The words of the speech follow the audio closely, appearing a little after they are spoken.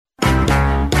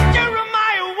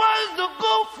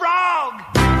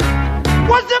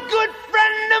good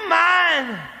friend of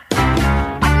mine.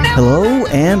 Hello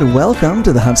and welcome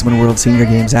to the Huntsman World Senior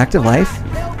Games Active Life.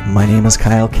 My name is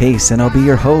Kyle Case and I'll be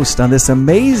your host on this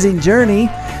amazing journey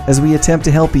as we attempt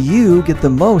to help you get the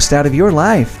most out of your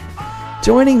life.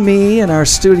 Joining me in our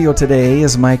studio today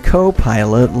is my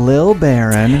co-pilot, Lil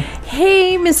Barron.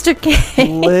 Hey, Mr. Case.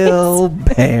 Lil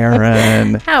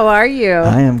Barron. How are you?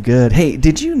 I am good. Hey,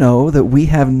 did you know that we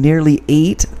have nearly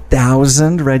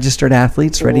 8,000 registered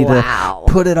athletes ready to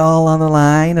put it all on the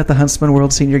line at the Huntsman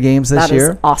World Senior Games this year?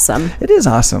 That is awesome. It is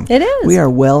awesome. It is. We are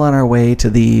well on our way to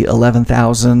the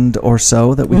 11,000 or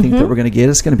so that we think that we're going to get.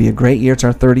 It's going to be a great year. It's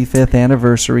our 35th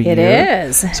anniversary year. It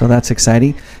is. So that's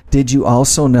exciting. Did you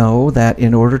also know that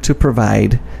in order to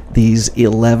provide these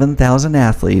 11,000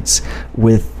 athletes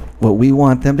with what we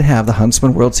want them to have, the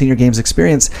Huntsman World Senior Games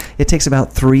experience, it takes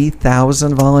about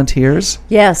 3,000 volunteers?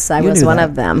 Yes, I was one that.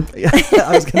 of them.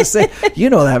 I was going to say, you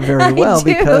know that very well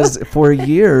because for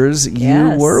years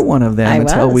you were one of them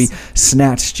until we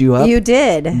snatched you up. You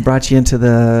did. Brought you into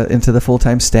the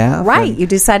full-time staff. Right. You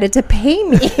decided to pay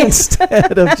me.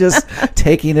 Instead of just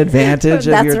taking advantage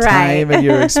of your time and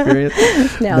your experience.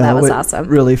 No, that was awesome.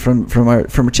 Really,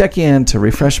 from check-in to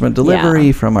refreshment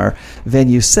delivery, from our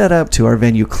venue setup to our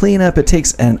venue cleanup, it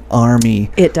takes an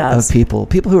army of people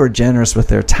who are generous with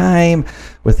their time,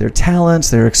 with their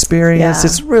talents, their experience.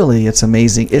 It's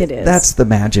amazing. It is. That's the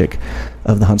magic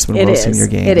of the Huntsman World Senior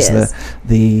Games. It is.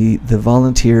 The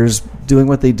volunteers doing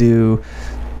what they do,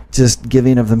 just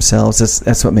giving of themselves.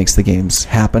 That's what makes the games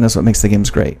happen. That's what makes the games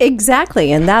great.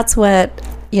 Exactly. And that's what,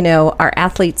 our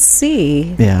athletes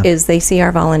see is they see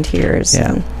our volunteers.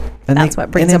 Yeah. And that's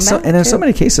what brings them back. And in so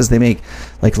many cases, they make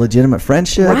like legitimate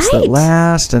friendships that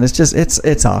last, and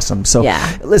it's awesome. So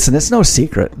listen, it's no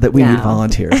secret that we need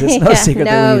volunteers. It's no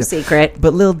secret. secret.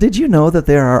 But Lil, did you know that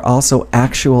there are also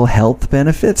actual health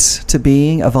benefits to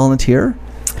being a volunteer?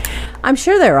 I'm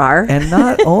sure there are. And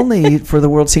not only for the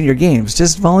World Senior Games,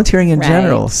 just volunteering in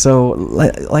general. So,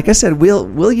 like I said,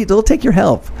 we'll take your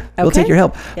help. Okay. We'll take your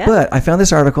help. Yeah. But I found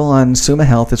this article on Summa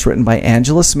Health. It's written by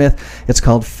Angela Smith. It's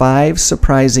called 5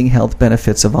 Surprising Health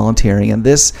Benefits of Volunteering. And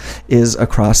this is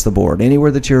across the board. Anywhere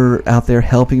that you're out there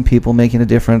helping people, making a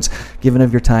difference, giving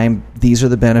of your time, these are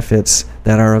the benefits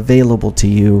that are available to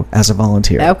you as a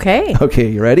volunteer. Okay. Okay,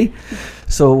 you ready?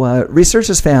 So research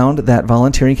has found that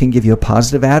volunteering can give you a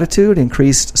positive attitude,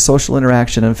 increased social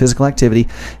interaction, and physical activity,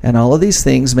 and all of these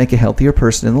things make a healthier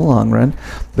person in the long run.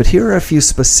 But here are a few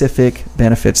specific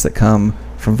benefits that come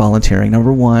from volunteering.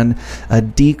 Number 1, a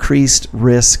decreased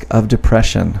risk of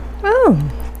depression. Oh.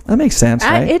 That makes sense,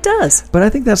 right? It does. But I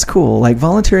think that's cool. Like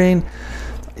volunteering,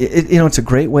 it's a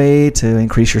great way to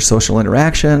increase your social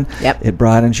interaction. Yep. It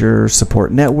broadens your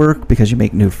support network because you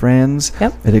make new friends.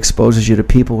 Yep. It exposes you to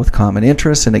people with common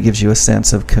interests, and it gives you a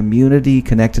sense of community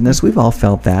connectedness. We've all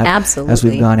felt that. Absolutely. As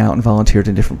we've gone out and volunteered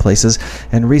in different places.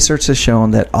 And research has shown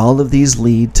that all of these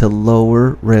lead to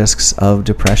lower risks of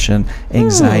depression,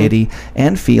 anxiety,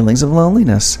 and feelings of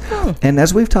loneliness. And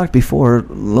as we've talked before,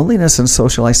 loneliness and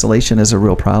social isolation is a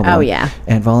real problem. Oh, yeah.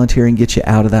 And volunteering gets you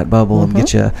out of that bubble and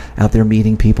get you out there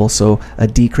meeting people. So a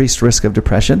decreased risk of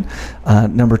depression.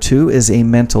 Number 2 is a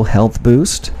mental health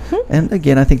boost. And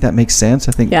again, I think that makes sense.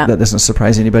 I think that doesn't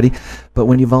surprise anybody. But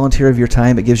when you volunteer of your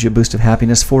time, it gives you a boost of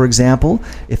happiness. For example,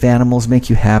 if animals make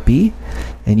you happy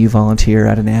and you volunteer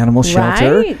at an animal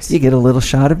shelter, you get a little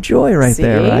shot of joy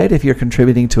there, right? If you're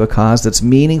contributing to a cause that's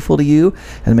meaningful to you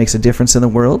and makes a difference in the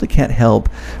world, it can't help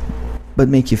but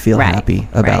make you feel happy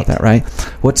about that, right?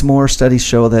 What's more, studies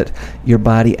show that your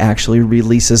body actually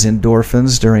releases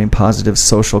endorphins during positive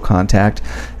social contact,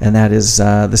 and that is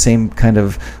the same kind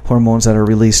of hormones that are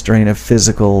released during a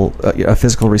physical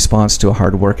response to a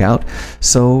hard workout.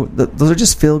 So those are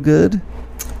just feel good.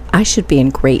 I should be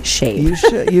in great shape. You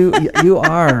should. You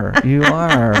are.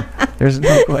 There's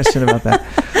no question about that.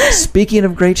 Speaking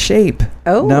of great shape,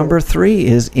 number 3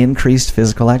 is increased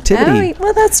physical activity. Oh,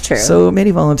 well, that's true. So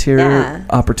many volunteer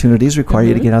opportunities require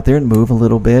you to get out there and move a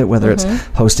little bit, whether it's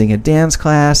hosting a dance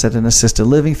class at an assisted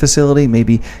living facility,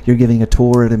 maybe you're giving a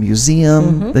tour at a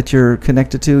museum that you're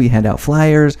connected to, you hand out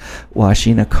flyers,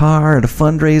 washing a car at a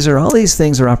fundraiser. All these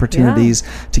things are opportunities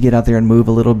to get out there and move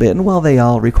a little bit. And while they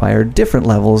all require different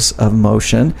levels of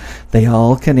motion, they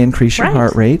all can increase your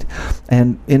heart rate.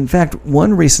 And in fact,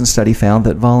 one recent study found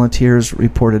that volunteers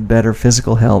reported better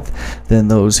physical health than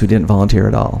those who didn't volunteer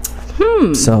at all.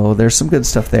 So there's some good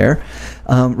stuff there.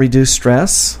 Reduce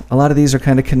stress. A lot of these are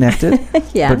kind of connected.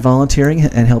 But volunteering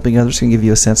and helping others can give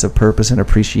you a sense of purpose and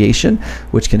appreciation,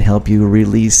 which can help you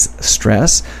release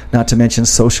stress. Not to mention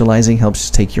socializing helps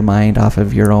take your mind off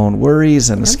of your own worries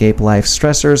and escape life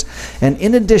stressors. And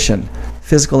in addition,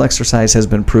 physical exercise has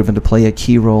been proven to play a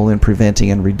key role in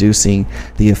preventing and reducing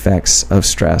the effects of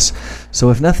stress. So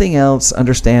if nothing else,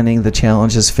 understanding the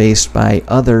challenges faced by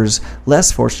others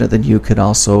less fortunate than you could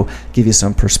also give you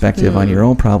some perspective on your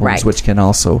own problems, which can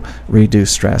also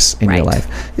reduce stress in your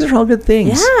life. These are all good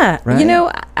things. Yeah. Right? You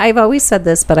know, I've always said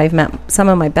this, but I've met some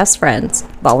of my best friends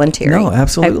volunteering. No,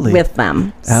 absolutely. With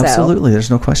them. Absolutely. There's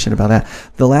no question about that.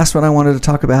 The last one I wanted to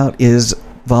talk about is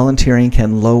volunteering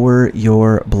can lower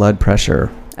your blood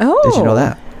pressure. Oh. Did you know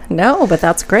that? No, but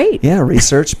that's great. Yeah,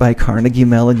 research by Carnegie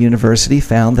Mellon University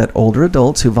found that older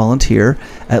adults who volunteer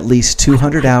at least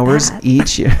 200 hours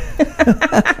each year.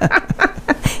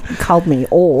 You called me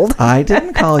old. I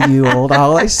didn't call you old.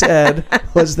 All I said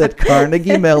was that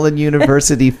Carnegie Mellon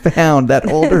University found that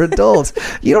older adults,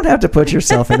 you don't have to put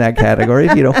yourself in that category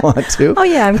if you don't want to. Oh,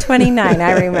 yeah, I'm 29.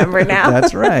 I remember now.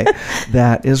 That's right.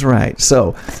 That is right.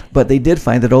 So, but they did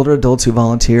find that older adults who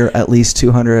volunteer at least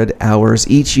 200 hours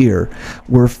each year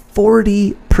were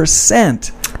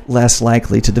 40% less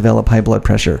likely to develop high blood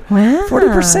pressure. Wow.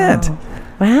 40%.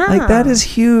 Wow. Like, that is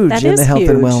huge in the health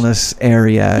and wellness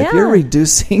area. Yeah. If you're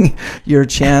reducing your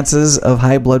chances of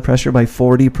high blood pressure by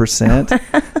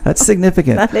 40%, that's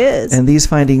significant. That is. And these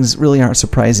findings really aren't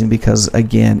surprising because,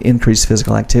 again, increased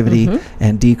physical activity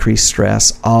and decreased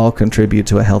stress all contribute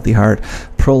to a healthy heart.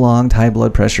 Prolonged high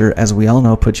blood pressure, as we all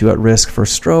know, puts you at risk for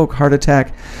stroke, heart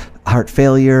attack, heart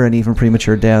failure, and even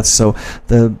premature death. So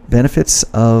the benefits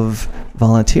of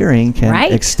volunteering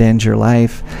can extend your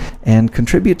life and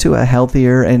contribute to a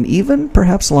healthier and even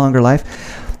perhaps longer life.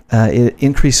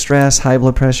 Increased stress, high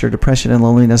blood pressure, depression, and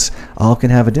loneliness all can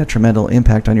have a detrimental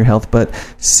impact on your health, but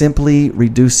simply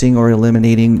reducing or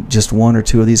eliminating just one or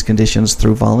two of these conditions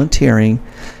through volunteering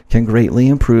can greatly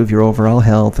improve your overall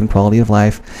health and quality of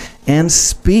life. And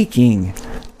speaking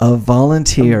of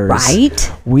volunteers,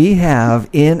 we have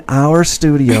in our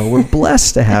studio, we're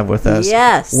blessed to have with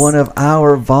us one of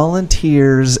our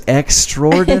volunteers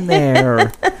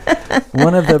extraordinaire,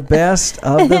 one of the best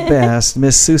of the best,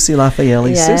 Miss Susie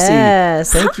Lafayette.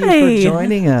 Susie, thank you for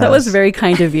joining us. That was very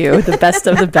kind of you, the best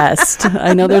of the best.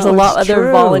 I know there's a lot of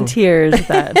other volunteers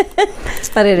that...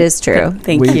 But it is true.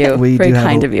 Thank you. Very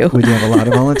kind of you. We do have a lot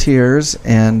of volunteers,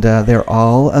 and they're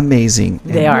all amazing.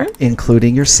 They are.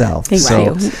 Including yourself. Thank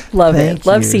you. Love it.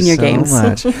 Love senior games.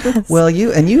 Much. Well,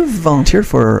 you've volunteered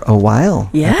for a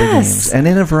while at the games, and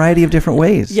in a variety of different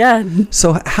ways. Yeah.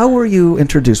 So how were you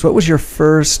introduced? What was your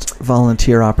first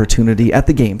volunteer opportunity at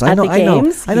the games? I know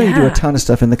you do a ton of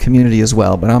stuff in the community as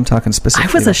well, but I'm talking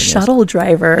specifically. I was a shuttle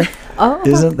driver. Oh.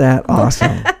 Isn't that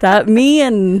awesome? That me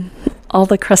and all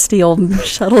the crusty old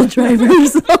shuttle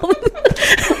drivers.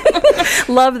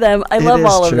 Love them. I love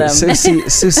all of them.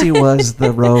 Susie was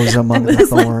the rose among the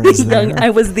thorns. I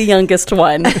was the youngest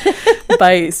one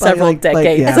by several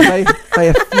decades. By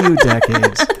a few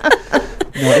decades.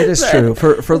 No, it is true.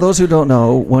 For those who don't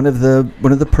know, one of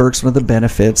the perks, one of the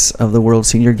benefits of the World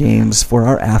Senior Games for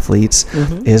our athletes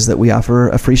is that we offer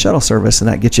a free shuttle service, and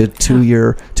that gets you to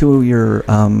your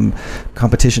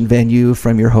competition venue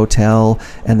from your hotel,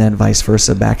 and then vice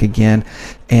versa back again.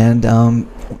 And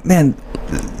man,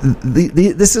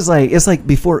 this is it's like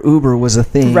before Uber was a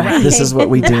thing. Right. This is what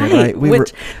we do, right?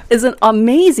 Which is an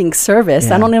amazing service.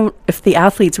 Yeah. I don't know if the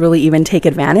athletes really even take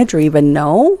advantage or even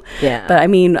know. Yeah. But I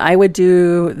mean, I would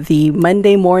do the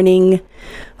Monday morning,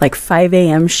 5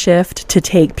 a.m. shift to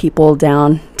take people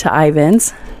down to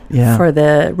Ivins. Yeah. For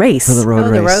the race. For the road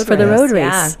race. For the road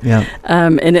race. Yeah.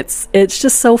 And it's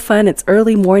just so fun. It's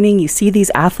early morning. You see these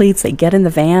athletes, they get in the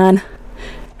van.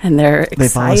 And they're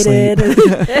excited.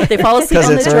 They fall asleep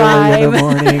on the drive. Early in the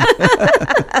morning.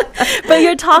 But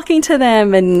you're talking to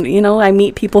them, and I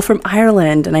meet people from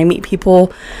Ireland, and I meet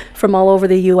people from all over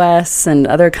the U.S. and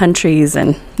other countries,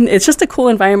 and it's just a cool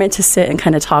environment to sit and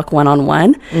kind of talk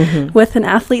one-on-one with an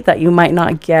athlete that you might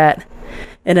not get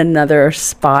in another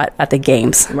spot at the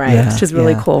games, right? Which is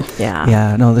really cool.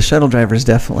 Yeah. No, the shuttle drivers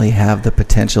definitely have the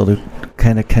potential to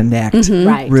kind of connect,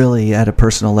 really at a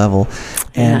personal level,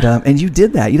 and you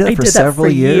did that. You did that for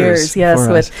several years.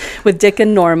 Yes, with Dick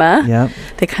and Norma. Yeah,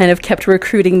 they kind of kept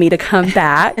recruiting me to come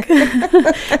back.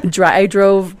 I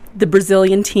drove the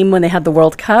Brazilian team when they had the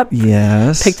World Cup.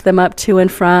 Yes, picked them up to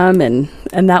and from, and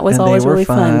that was always really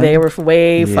fun. They were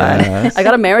way fun. I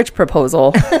got a marriage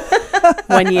proposal.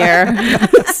 1 year.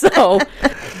 So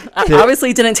I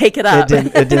obviously didn't take it up.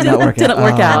 It did not work out. Didn't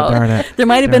work out. Darn it. There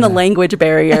might have been a language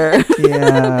barrier.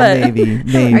 Yeah, maybe.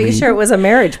 Are you sure it was a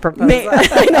marriage proposal?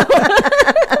 I know.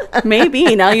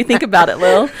 Maybe. Now you think about it,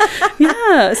 Lil.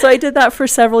 Yeah. So I did that for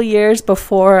several years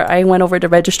before I went over to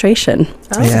registration.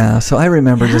 Oh. Yeah. So I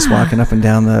remember just walking up and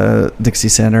down the Dixie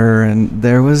Center, and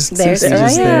there was Susie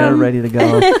just there, ready to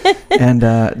go, and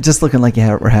just looking like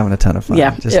we're having a ton of fun.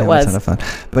 Yeah, just it was a ton of fun.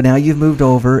 But now you've moved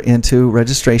over into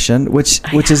registration, which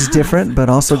is different, but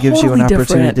also gives you an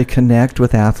opportunity to connect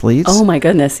with athletes. Oh my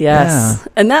goodness, yes.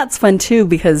 Yeah. And that's fun too,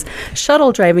 because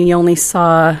shuttle driving, you only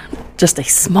saw just a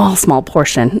small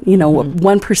portion,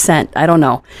 1%, I don't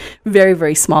know, very,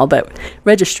 very small. But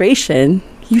registration,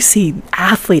 you see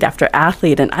athlete after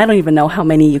athlete, and I don't even know how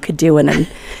many you could do in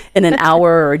an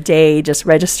hour or a day, just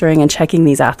registering and checking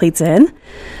these athletes in.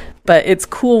 But it's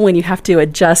cool when you have to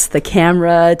adjust the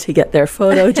camera to get their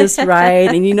photo just right.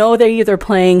 And they're either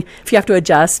playing, if you have to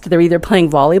adjust, they're either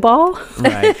playing volleyball,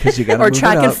 right, 'cause you gotta or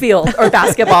track and field, or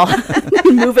basketball.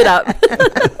 Move it up.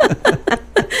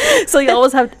 So you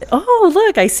always have,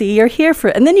 look, I see you're here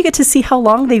and then you get to see how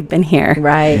long they've been here.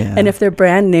 Right. Yeah. And if they're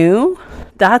brand new,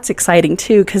 that's exciting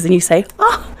too, because then you say,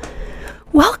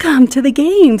 welcome to the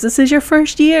games. This is your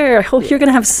first year. I hope you're going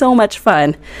to have so much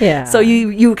fun. Yeah. So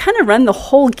you kind of run the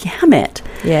whole gamut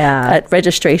at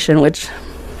registration, which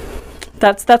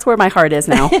that's where my heart is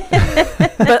now.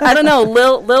 But I don't know.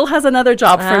 Lil has another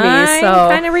job for me. So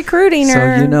I'm kind of recruiting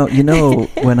her. So you know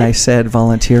when I said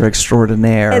volunteer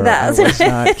extraordinaire, I was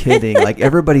not kidding. Like,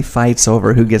 everybody fights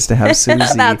over who gets to have Susie.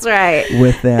 That's right.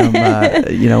 With them,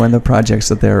 in the projects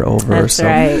that they're over. That's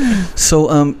right.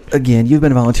 So again, you've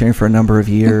been volunteering for a number of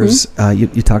years.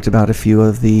 Mm-hmm. You talked about a few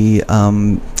of the,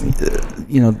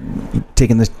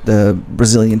 taking the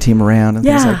Brazilian team around and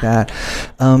things like that.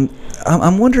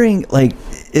 I'm wondering, like,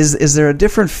 is there a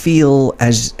different feel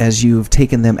as you've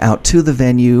taken them out to the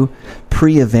venue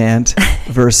pre-event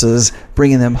versus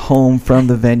bringing them home from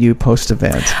the venue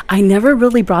post-event? I never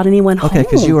really brought anyone home. Okay,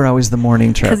 because you were always the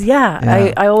morning trip. Because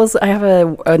I have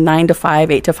a 9 to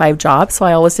 5, 8 to 5 job, so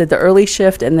I always did the early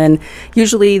shift, and then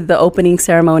usually the opening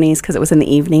ceremonies, because it was in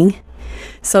the evening.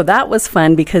 So that was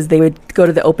fun, because they would go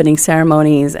to the opening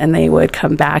ceremonies and they would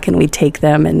come back and we'd take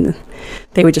them and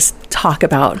they would just talk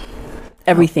about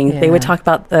everything. They would talk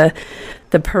about the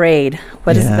parade.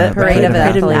 What is the parade of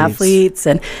athletes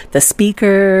and the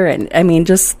speaker, and I mean,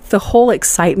 just the whole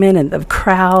excitement and the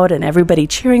crowd and everybody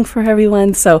cheering for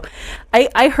everyone. So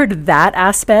I heard that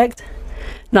aspect.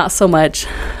 Not so much,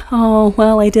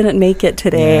 I didn't make it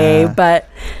today, but...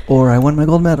 Or I won my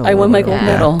gold medal. I won my gold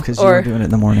medal. Because you were doing it in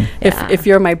the morning. If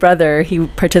you're my brother, he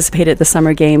participated at the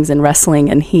Summer Games in wrestling,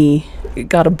 and he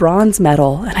got a bronze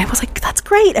medal. And I was like, that's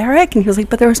great, Eric. And he was like,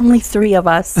 but there was only 3 of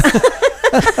us.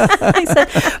 I said,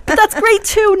 but that's great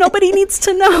too. Nobody needs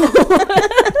to know.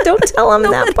 Don't tell them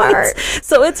that part.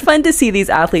 So it's fun to see these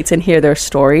athletes and hear their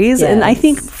stories. Yes. And I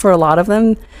think for a lot of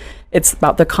them, it's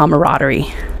about the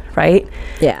camaraderie. Right?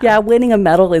 Yeah, winning a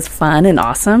medal is fun and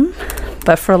awesome,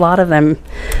 but for a lot of them,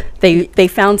 they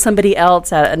found somebody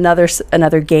else at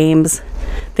another games.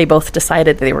 They both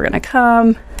decided they were going to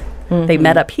come. Mm-hmm. They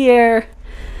met up here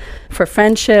for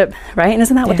friendship, right? And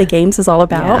isn't that what the games is all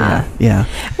about? Yeah.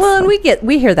 Well, and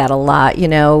we hear that a lot.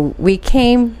 We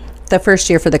came the first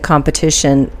year for the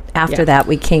competition. After that,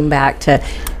 we came back to,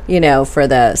 for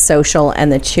the social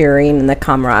and the cheering and the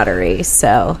camaraderie.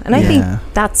 So, and I think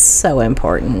that's so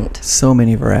important. So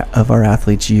many of our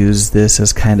athletes use this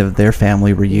as kind of their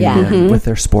family reunion with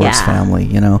their sports family.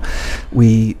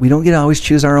 We don't get to always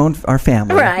choose our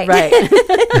family. Right.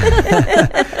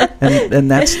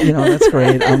 and that's that's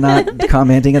great. I'm not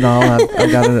commenting at all.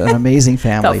 I've got an amazing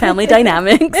family. About family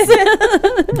dynamics.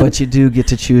 But you do get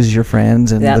to choose your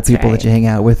friends and the people that you hang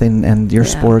out with and your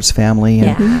sports family.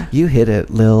 And you hit it,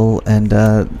 Lil, and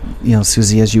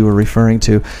Susie, as you were referring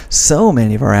to. So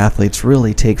many of our athletes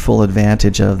really take full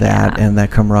advantage of that and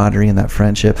that camaraderie and that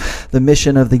friendship. The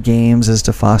mission of the games is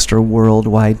to foster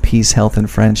worldwide peace, health, and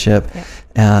friendship.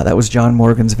 That was John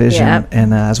Morgan's vision,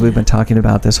 and as we've been talking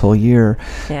about this whole year,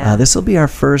 this will be our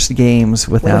first games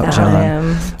without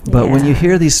John. But when you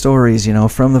hear these stories,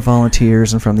 from the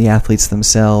volunteers and from the athletes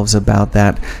themselves about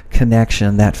that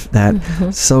connection,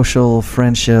 that social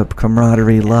friendship,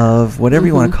 camaraderie, love, whatever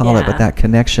you want to call it, but that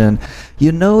connection,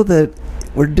 that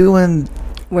we're doing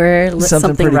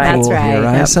something pretty cool here,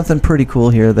 right? Yep. Something pretty cool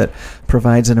here that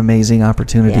provides an amazing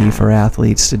opportunity for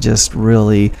athletes to just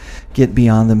really get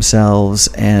beyond themselves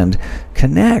and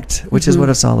connect, which is what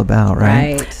it's all about,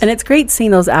 right? And it's great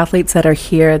seeing those athletes that are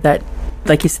here that,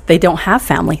 like you said, they don't have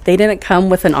family. They didn't come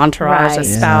with an entourage, a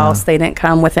spouse. They didn't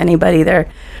come with anybody. They're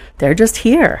they're just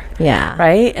here. Yeah.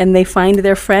 Right? And they find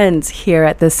their friends here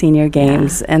at the senior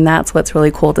games. And that's what's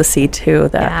really cool to see too,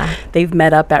 that they've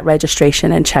met up at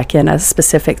registration and check in at a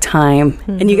specific time.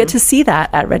 And you get to see that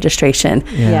at registration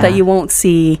that you won't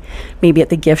see maybe at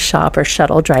the gift shop or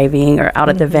shuttle driving or out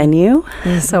at the venue.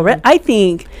 So I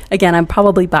think, again, I'm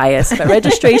probably biased, but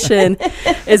registration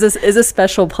is a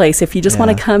special place. If you just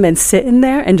want to come and sit in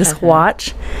there and just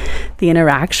watch the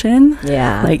interaction,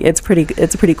 like it's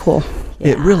pretty cool.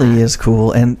 It really is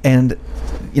cool. And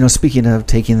you know, speaking of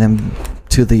taking them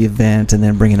to the event and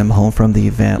then bringing them home from the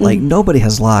event, like nobody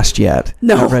has lost yet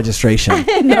at registration.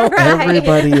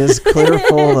 Everybody is clear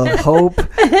full of hope.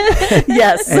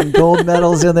 And gold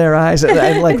medals in their eyes.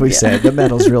 And like we said, the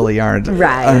medals really aren't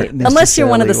unless you're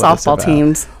one of the softball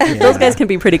teams. Those guys can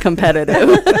be pretty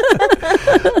competitive.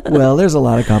 Well, there's a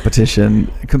lot of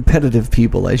competitive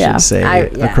people, I should say,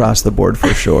 across the board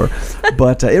for sure.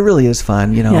 But it really is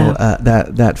fun, you know,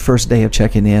 that first day of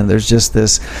checking in. There's just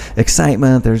this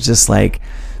excitement. There's just like,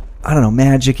 I don't know,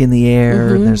 magic in the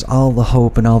air. And there's all the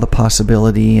hope and all the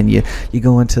possibility. And you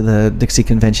go into the Dixie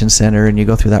Convention Center and you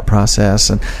go through that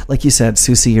process. And like you said,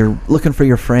 Susie, you're looking for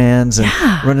your friends and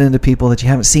running into people that you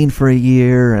haven't seen for a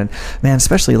year. And man,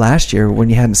 especially last year when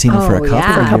you hadn't seen them for a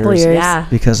couple of years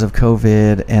because of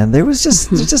COVID. And there was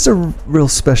just a real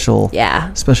special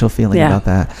feeling about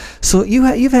that. So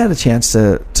you've had a chance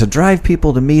to drive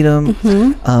people, to meet them,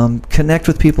 connect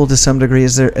with people to some degree.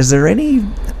 Is there any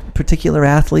particular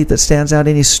athlete that stands out,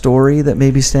 any story that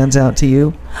maybe stands out to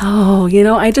you? Oh, you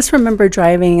know, I just remember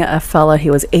driving a fella. He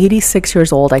was 86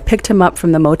 years old. I picked him up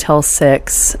from the Motel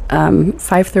 6,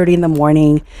 5:30 in the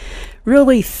morning.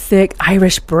 Really thick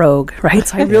Irish brogue, right?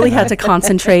 So I really had to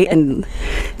concentrate and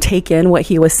take in what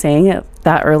he was saying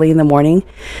that early in the morning.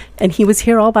 And he was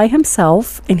here all by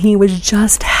himself, and he was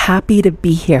just happy to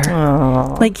be here.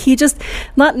 Aww. Like he just,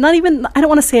 not even, I don't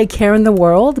want to say a care in the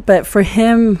world, but for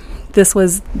him, this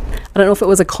was, I don't know if it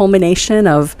was a culmination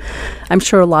of, I'm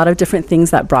sure, a lot of different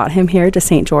things that brought him here to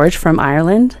St. George from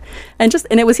Ireland. And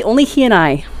it was only he and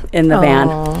I in the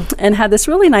van, and had this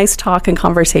really nice talk and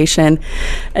conversation.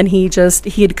 And he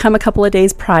had come a couple of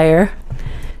days prior.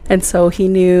 And so he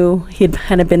knew he'd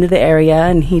kind of been to the area,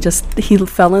 and he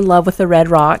fell in love with the Red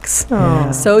Rocks.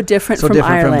 Yeah. So different from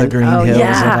Ireland. From the Green Hills of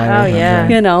Ireland. Yeah.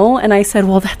 You know, and I said,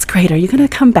 well, that's great. Are you going to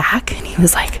come back? And he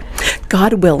was like,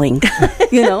 God willing.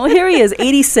 You know, here he is,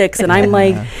 86. And I'm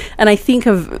like, and I think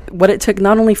of what it took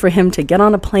not only for him to get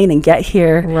on a plane and get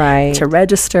here, to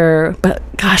register, but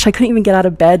gosh, I couldn't even get out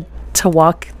of bed to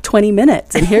walk 20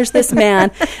 minutes. And here's this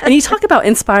man. And you talk about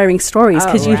inspiring stories,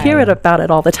 because you hear about it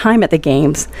all the time at the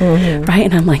games. Right?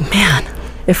 And I'm like, man,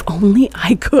 if only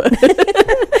I could.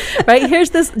 Right?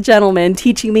 Here's this gentleman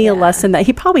teaching me a lesson that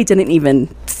he probably didn't even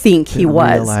think he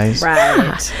was. Realize.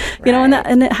 Right. You know,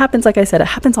 and it happens, like I said, it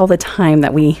happens all the time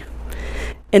that we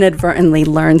inadvertently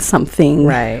learn something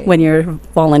when you're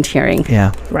volunteering.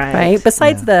 Yeah. Right?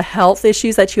 Besides the health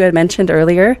issues that you had mentioned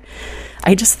earlier,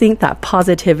 I just think that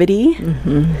positivity,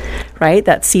 right,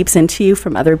 that seeps into you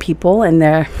from other people and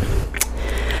their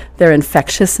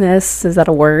infectiousness, is that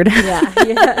a word?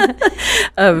 Yeah.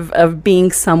 of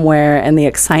being somewhere, and the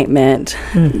excitement,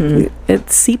 it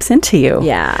seeps into you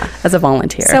as a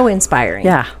volunteer. So inspiring.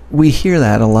 Yeah. We hear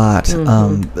that a lot,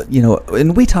 you know,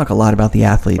 and we talk a lot about the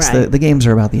athletes. The games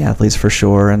are about the athletes for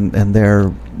sure, and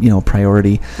their, you know,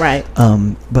 priority. Right.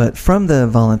 But from the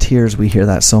volunteers, we hear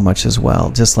that so much as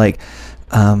well. Just like,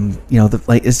 you know,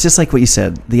 it's just like what you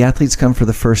said. The athletes come for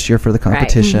the first year for the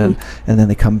competition, and then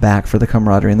they come back for the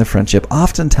camaraderie and the friendship.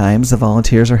 Oftentimes, the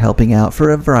volunteers are helping out for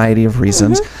a variety of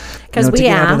reasons. Because we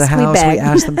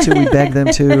ask them to, we beg them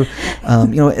to.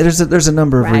 You know, there's a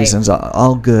number of reasons,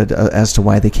 all good as to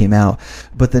why they came out.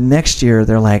 But the next year,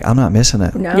 they're like, I'm not missing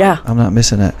it. No. Yeah. I'm not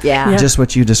missing it. Yeah. Just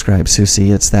what you described,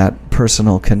 Susie. It's that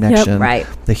personal connection,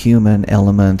 the human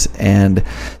element. And,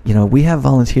 you know, we have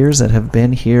volunteers that have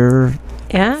been here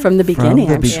from the beginning,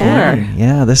 I'm sure.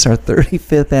 Yeah, this is our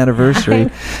 35th anniversary,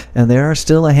 and there are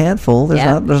still a handful.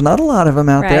 There's not a lot of them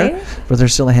out there, but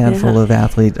there's still a handful of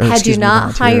athletes. Had you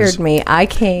not hired me, I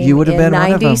came in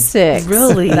 96.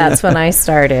 Really? That's when I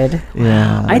started.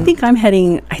 Yeah. I think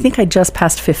I just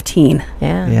passed 15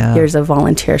 years of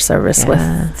volunteer service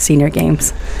with Senior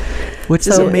Games. Which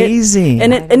is amazing.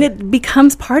 And it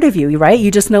becomes part of you, right? You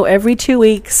just know every 2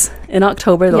 weeks in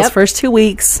October, those first 2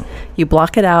 weeks, you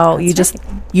block it out. You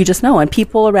just know. And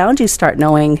people around you start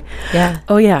knowing,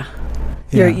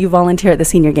 you volunteer at the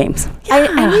Senior Games. Yeah.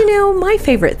 And you know, my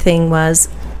favorite thing was,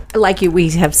 like we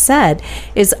have said,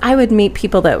 is I would meet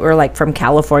people that were like from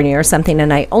California or something,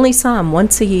 and I only saw them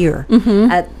once a year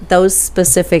at those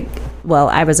specific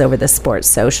I was over the sports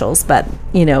socials, but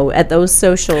at those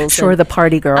socials, Sure, the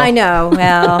party girl. I know.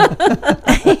 Well,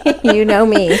 you know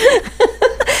me.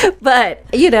 But,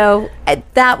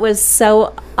 that was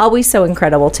always so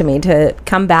incredible to me to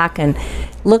come back and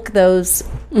look those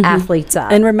athletes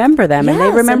up. And remember them, and they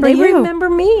remember and they you. remember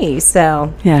me.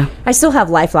 So, Yeah. I still have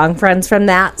lifelong friends from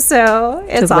that. So,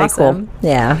 it's way awesome. cool.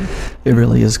 Yeah. It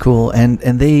really is cool, and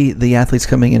the athletes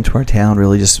coming into our town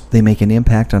really they make an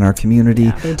impact on our community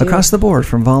they do. across the board,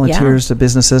 from volunteers to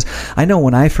businesses. I know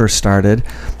when I first started,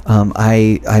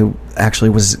 I actually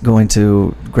was going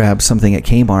to grab something at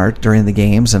Kmart during the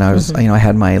games, and I was I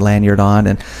had my lanyard on,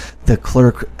 and the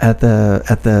clerk at the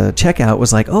checkout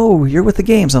was like, "Oh, you're with the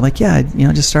games." I'm like, "Yeah, I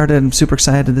just started. I'm super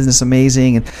excited. This is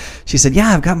amazing." And she said,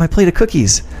 "Yeah, I've got my plate of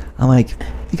cookies." I'm like,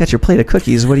 "You got your plate of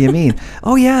cookies? What do you mean?"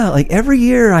 "Oh yeah, like every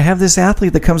year I have this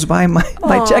athlete that comes by my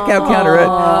checkout counter at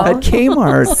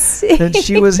Kmart, and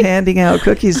she was handing out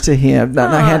cookies to him.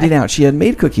 Not handing out. She had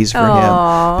made cookies for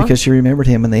him because she remembered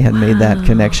him, and they had made that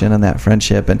connection and that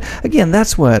friendship. And again,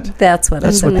 that's what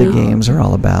the games are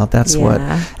all about. That's what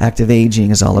active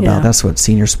aging is all about. That's what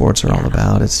senior sports are all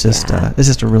about. It's just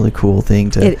a really cool thing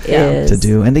to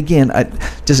do. And again,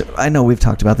 I know we've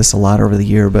talked about this a lot over the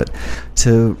year, but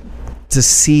to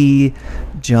see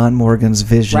John Morgan's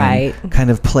vision kind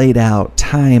of played out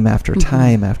time after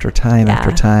time after time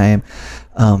after time.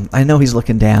 I know he's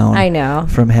looking down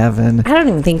from heaven. I don't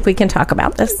even think we can talk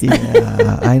about this.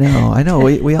 Yeah, I know.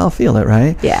 We all feel it,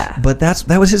 right? Yeah. But that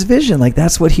was his vision. Like,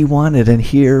 that's what he wanted, and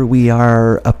here we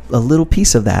are, a little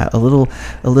piece of that, a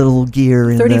little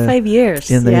gear in 35 years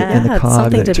in the cog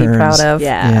something that to turns. be proud of.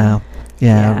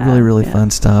 Yeah, really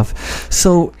fun stuff.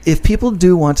 So if people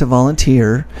do want to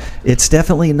volunteer, it's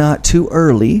definitely not too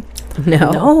early.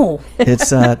 No. It's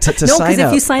to No, sign because up.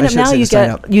 if you sign up now, you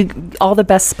get all the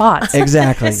best spots.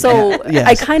 Exactly. So Yes.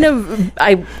 I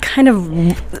kind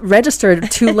of registered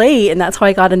too late, and that's how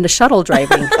I got into shuttle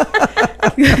driving.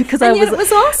 Because it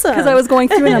was awesome. Because I was going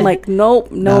through, and I'm like, nope,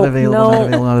 Not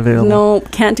available. no,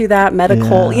 can't do that.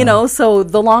 Medical, Yeah. So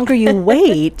the longer you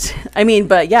wait,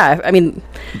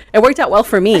 it worked out well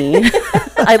for me.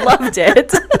 I loved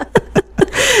it.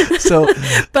 So,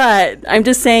 But I'm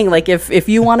just saying, like, if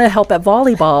you want to help at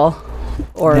volleyball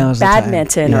or Now's the time.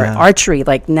 badminton or Yeah. archery,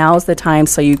 like, now's the time,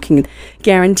 so you can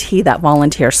guarantee that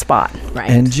volunteer spot. Right.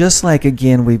 and just like,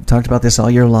 again, we've talked about this all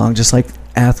year long, just like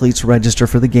athletes register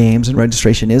for the games, and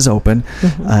registration is open,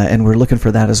 and we're looking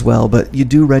for that as well. But you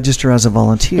do register as a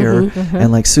volunteer,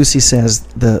 and like Susie says,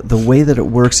 the way that it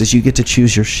works is you get to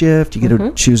choose your shift, you get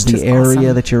to choose the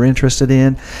area that you're interested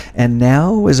in, and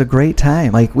now is a great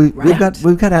time. Like we've got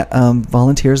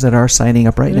volunteers that are signing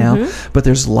up right now, but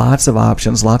there's lots of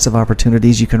options, lots of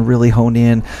opportunities. You can really hone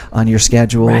in on your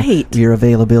schedule, your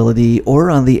availability, or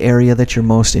on the area that you're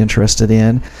most interested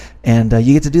in. And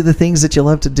you get to do the things that you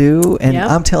love to do. And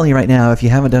I'm telling you right now, if you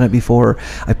haven't done it before,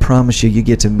 I promise you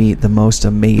get to meet the most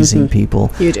amazing people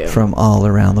from all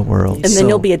around the world. And then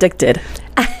you'll be addicted.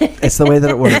 It's the way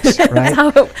that it works, right?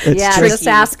 Just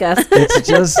ask us.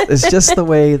 It's just the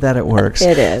way that it works.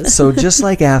 It is. So just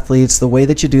like athletes, the way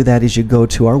that you do that is you go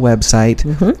to our website,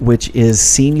 which is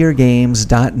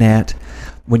seniorgames.net.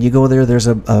 When you go there, there's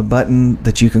a button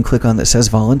that you can click on that says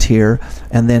volunteer,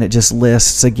 and then it just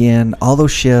lists, again, all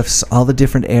those shifts, all the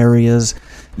different areas.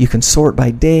 You can sort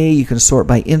by day, you can sort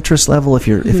by interest level, if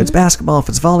it's basketball, if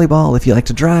it's volleyball, if you like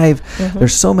to drive.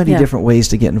 There's so many different ways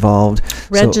to get involved.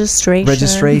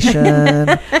 Registration.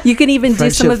 You can even do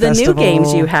some of the new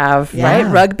games you have, right?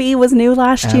 Rugby was new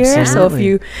last year, so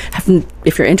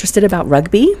if you're interested about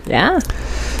rugby,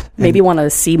 maybe want to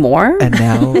see more. And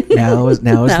now is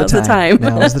the time.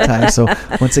 Now is the time. So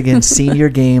once again,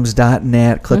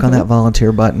 seniorgames.net. Click on that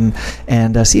volunteer button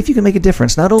and see if you can make a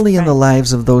difference, not only in the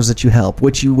lives of those that you help,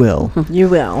 which you will. You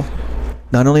will.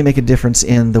 Not only make a difference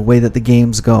in the way that the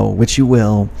games go, which you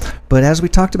will, but as we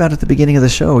talked about at the beginning of the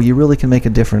show, you really can make a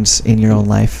difference in your own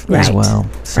life as well.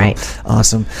 So,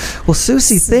 awesome. Well,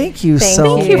 Susie, thank you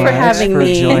so much for having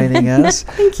me. Joining us.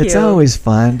 Thank you. It's always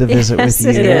fun to visit with you.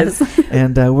 It is.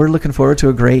 And we're looking forward to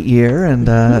a great year and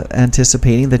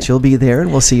anticipating that you'll be there,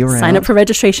 and we'll see you around. Sign up for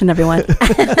registration, everyone.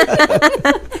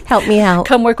 Help me out.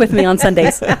 Come work with me on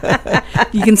Sundays.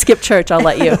 You can skip church. I'll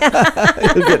let you.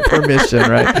 You'll get permission,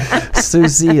 right?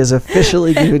 Susie is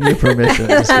officially giving you permission.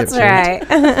 That's right.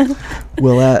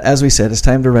 Well, as we said, it's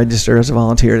time to register as a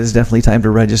volunteer. It's definitely time to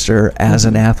register as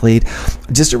an athlete.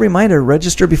 Just a reminder,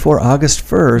 register before August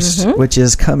 1st, which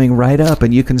is coming right up,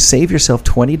 and you can save yourself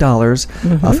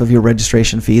 $20 off of your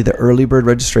registration fee. The early bird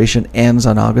registration ends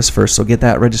on August 1st, so get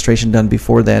that registration done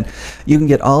before then. You can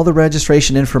get all the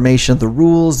registration information, the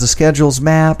rules, the schedules,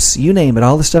 maps, you name it.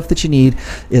 All the stuff that you need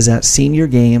is at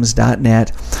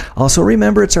seniorgames.net. Also,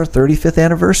 remember, it's our 35th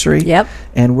anniversary. Yep.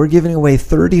 And we're giving away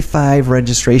 35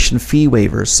 registration fee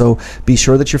waivers. So be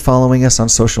sure that you're following us on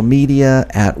social media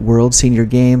at World Senior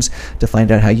Games to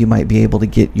find out how you might be able to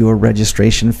get your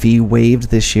registration fee waived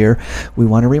this year. We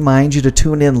want to remind you to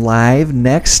tune in live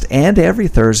next and every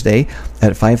Thursday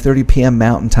at 5:30 p.m.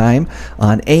 Mountain Time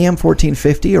on AM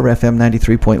 1450 or FM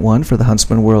 93.1 for the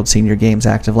Huntsman World Senior Games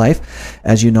Active Life.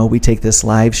 As you know, we take this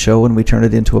live show and we turn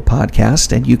it into a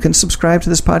podcast, and you can subscribe to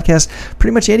this podcast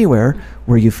pretty much anywhere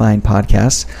where you find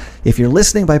podcasts. If you're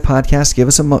listening by podcast, give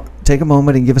us take a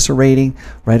moment and give us a rating.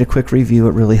 Write a quick review.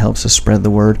 It really helps us spread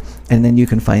the word. And then you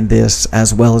can find this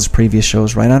as well as previous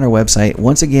shows right on our website.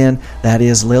 Once again, that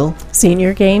is Lil.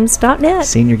 Seniorgames.net.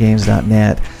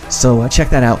 Seniorgames.net. So check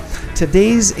that out.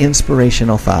 Today's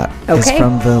inspirational thought is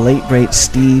from the late, great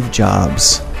Steve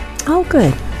Jobs. Oh,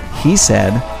 good. He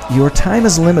said, "Your time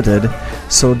is limited,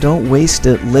 so don't waste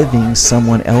it living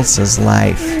someone else's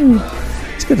life."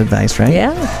 It's good advice, right?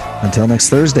 Yeah. Until next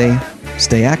Thursday,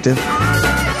 stay active.